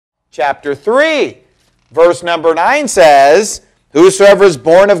chapter 3. Verse number 9 says, whosoever is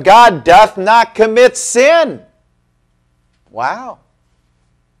born of God doth not commit sin. Wow.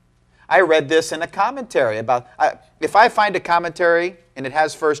 I read this in a commentary about, if I find a commentary and it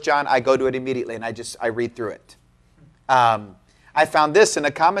has 1 John, I go to it immediately and I read through it. I found this in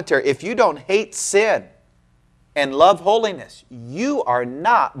a commentary. If you don't hate sin and love holiness, you are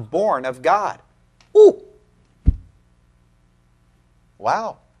not born of God. Ooh.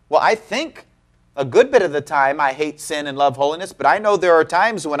 Wow. Well, I think a good bit of the time I hate sin and love holiness, but I know there are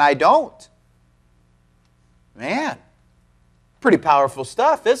times when I don't. Man, pretty powerful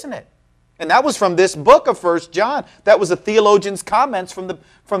stuff, isn't it? And that was from this book of 1 John. That was a theologian's comments from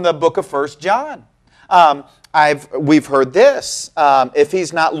the book of 1 John. We've heard this. If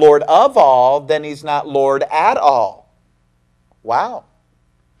he's not Lord of all, then he's not Lord at all. Wow.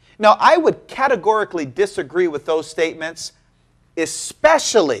 Now, I would categorically disagree with those statements,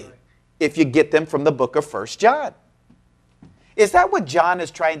 especially if you get them from the book of 1 John. Is that what John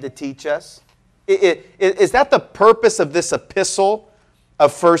is trying to teach us? Is that the purpose of this epistle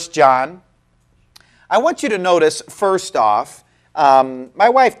of 1 John? I want you to notice, first off, my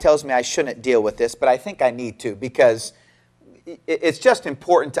wife tells me I shouldn't deal with this, but I think I need to because it's just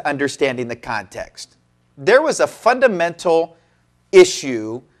important to understanding the context. There was a fundamental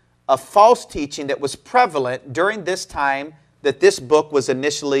issue of false teaching that was prevalent during this time that this book was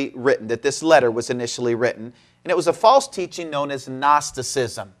initially written, that this letter was initially written. And it was a false teaching known as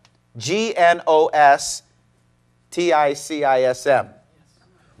Gnosticism. Gnosticism.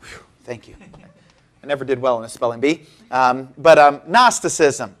 Thank you. I never did well in a spelling bee.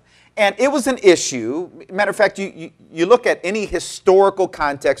 Gnosticism. And it was an issue. Matter of fact, you look at any historical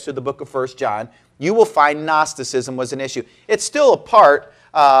context of the book of 1 John, you will find Gnosticism was an issue. It's still a part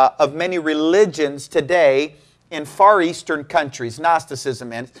of many religions today in Far Eastern countries.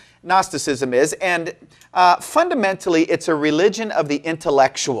 Gnosticism is. And fundamentally, it's a religion of the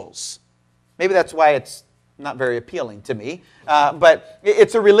intellectuals. Maybe that's why it's not very appealing to me. But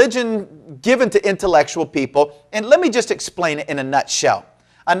it's a religion given to intellectual people. And let me just explain it in a nutshell.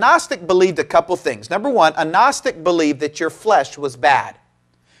 A Gnostic believed a couple things. Number one, a Gnostic believed that your flesh was bad.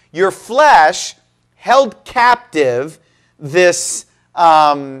 Your flesh held captive this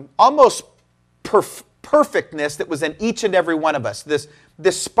almost perfectness that was in each and every one of us. This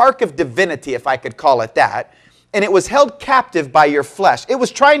spark of divinity, if I could call it that. And it was held captive by your flesh. It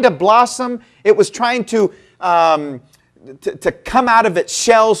was trying to blossom. It was trying to come out of its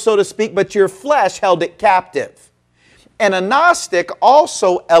shell, so to speak, but your flesh held it captive. And a Gnostic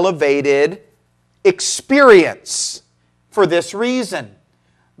also elevated experience for this reason.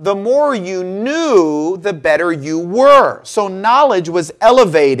 The more you knew, the better you were. So knowledge was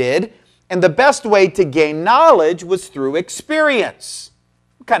elevated, and the best way to gain knowledge was through experience.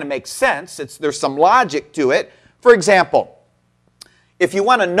 It kind of makes sense. There's some logic to it. For example, if you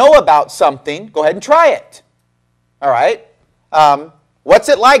want to know about something, go ahead and try it. All right? What's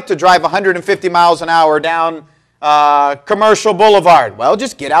it like to drive 150 miles an hour down Commercial Boulevard? Well,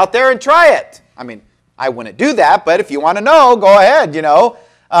 just get out there and try it. I mean, I wouldn't do that, but if you want to know, go ahead, you know.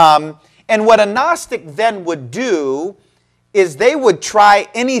 And what a Gnostic then would do is they would try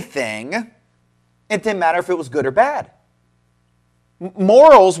anything. It didn't matter if it was good or bad.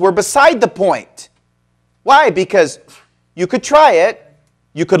 Morals were beside the point. Why? Because you could try it,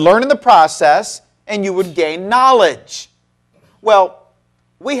 you could learn in the process, and you would gain knowledge. Well,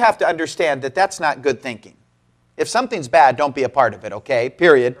 we have to understand that that's not good thinking. If something's bad, don't be a part of it, okay?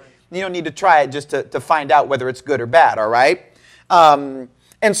 Period. You don't need to try it just to find out whether it's good or bad, all right?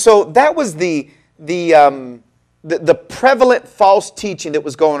 And so that was the prevalent false teaching that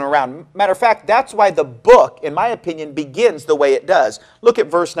was going around. Matter of fact, that's why the book, in my opinion, begins the way it does. Look at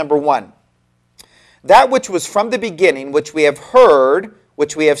verse number 1. That which was from the beginning, which we have heard,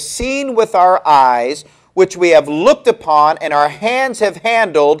 which we have seen with our eyes, which we have looked upon, and our hands have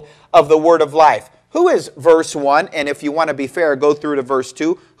handled of the word of life. Who is verse 1? And if you want to be fair, go through to verse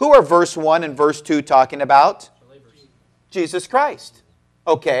 2. Who are verse 1 and verse 2 talking about? Believers. Jesus Christ.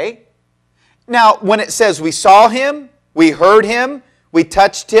 Okay. Now, when it says we saw Him, we heard Him, we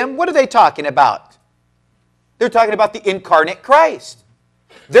touched Him, what are they talking about? They're talking about the incarnate Christ.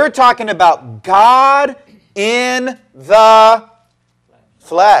 They're talking about God in the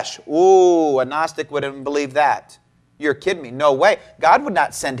flesh. Ooh, a Gnostic wouldn't believe that. You're kidding me. No way. God would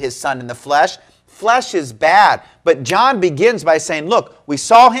not send His Son in the flesh. Flesh is bad. But John begins by saying, look, we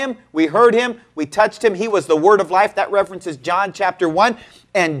saw Him, we heard Him, we touched Him. He was the Word of life. That references John chapter 1.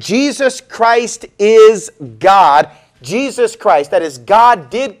 And Jesus Christ is God. Jesus Christ, that is, God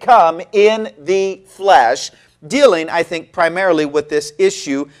did come in the flesh. dealing, I think, primarily with this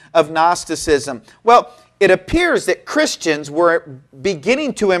issue of Gnosticism. Well, it appears that Christians were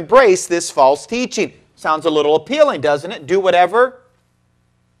beginning to embrace this false teaching. Sounds a little appealing, doesn't it? Do whatever.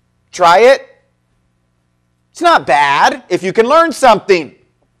 Try it. It's not bad if you can learn something.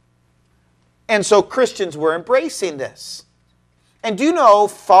 And so Christians were embracing this. And do you know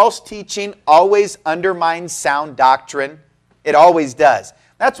false teaching always undermines sound doctrine? It always does.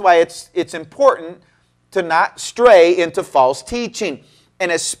 That's why it's important to not stray into false teaching.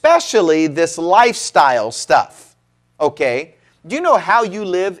 And especially this lifestyle stuff. Okay? Do you know how you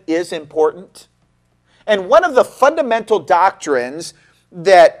live is important? And one of the fundamental doctrines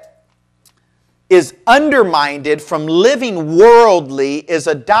that is undermined from living worldly is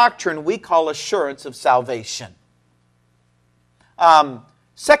a doctrine we call assurance of salvation.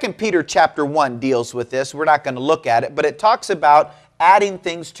 2 Peter chapter 1 deals with this. We're not going to look at it, but it talks about adding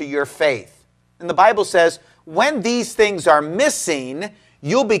things to your faith. And the Bible says, when these things are missing,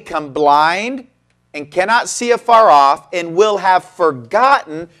 you'll become blind and cannot see afar off and will have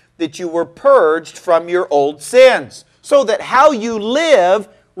forgotten that you were purged from your old sins. So that how you live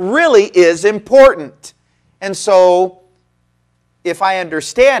really is important. And so, if I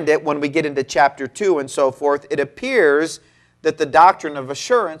understand it, when we get into chapter 2 and so forth, it appears that the doctrine of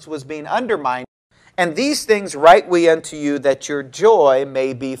assurance was being undermined. And these things write we unto you, that your joy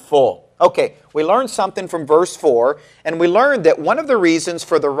may be full. Okay, we learned something from verse 4, and we learned that one of the reasons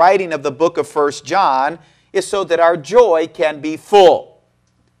for the writing of the book of 1 John is so that our joy can be full.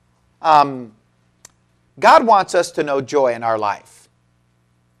 God wants us to know joy in our life.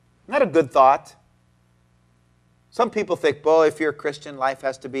 Isn't that a good thought? Some people think, boy, if you're a Christian, life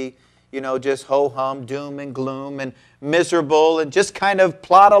has to be, just ho-hum, doom and gloom and miserable and just kind of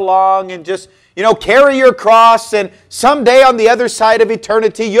plod along and just, carry your cross and someday on the other side of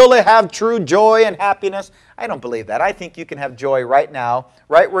eternity you'll have true joy and happiness. I don't believe that. I think you can have joy right now,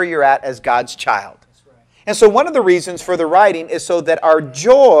 right where you're at as God's child. That's right. And so one of the reasons for the writing is so that our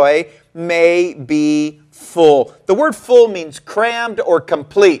joy may be full. The word full means crammed or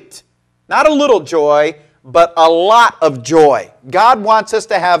complete. Not a little joy, but a lot of joy. God wants us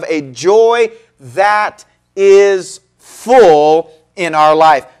to have a joy that is full in our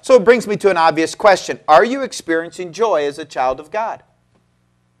life. So it brings me to an obvious question. Are you experiencing joy as a child of God?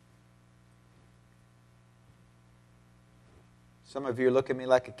 Some of you look at me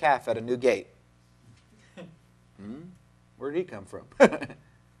like a calf at a new gate. Where did he come from?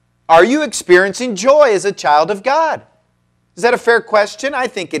 Are you experiencing joy as a child of God? Is that a fair question? I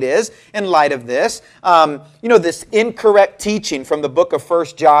think it is, in light of this. This incorrect teaching from the book of 1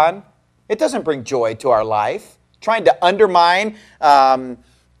 John, it doesn't bring joy to our life. Trying to undermine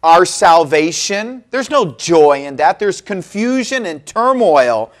our salvation. There's no joy in that. There's confusion and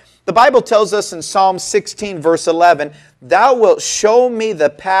turmoil. The Bible tells us in Psalm 16, verse 11, Thou wilt show me the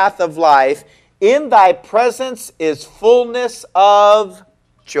path of life. In Thy presence is fullness of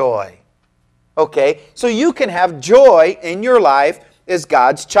joy. Okay, so you can have joy in your life as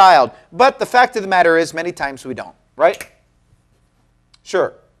God's child. But the fact of the matter is, many times we don't, right?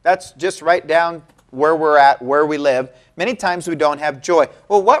 Sure, that's just right down where we're at, where we live. Many times we don't have joy.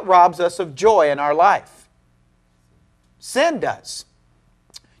 Well, what robs us of joy in our life? Sin does.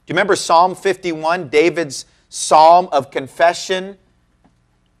 Do you remember Psalm 51, David's psalm of confession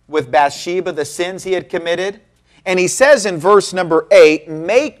with Bathsheba, the sins he had committed? And he says in verse number 8,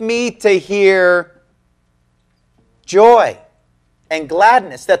 Make me to hear joy and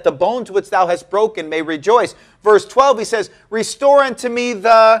gladness, that the bones which thou hast broken may rejoice. Verse 12, he says, Restore unto me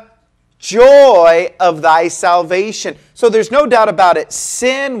the joy of thy salvation. So there's no doubt about it.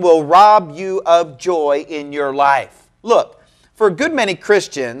 Sin will rob you of joy in your life. Look, for a good many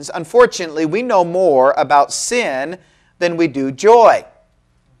Christians, unfortunately, we know more about sin than we do joy.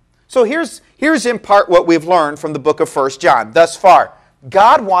 So here's in part what we've learned from the book of 1 John thus far.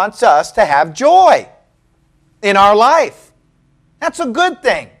 God wants us to have joy in our life. That's a good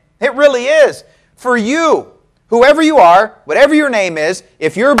thing. It really is. For you, whoever you are, whatever your name is,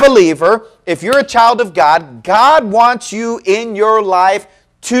 if you're a believer, if you're a child of God, God wants you in your life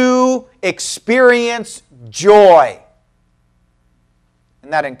to experience joy.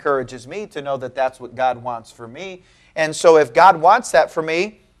 And that encourages me to know that that's what God wants for me. And so if God wants that for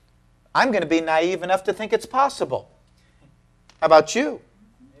me, I'm going to be naive enough to think it's possible. How about you?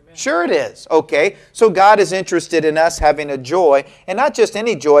 Amen. Sure it is. Okay, so God is interested in us having a joy, and not just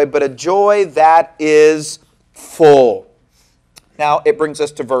any joy, but a joy that is full. Now, it brings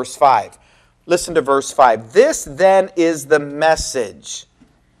us to verse 5. Listen to verse 5. This then is the message.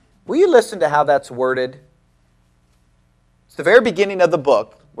 Will you listen to how that's worded? It's the very beginning of the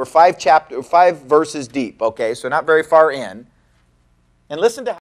book. We're 5 verses deep, okay, so not very far in. And listen to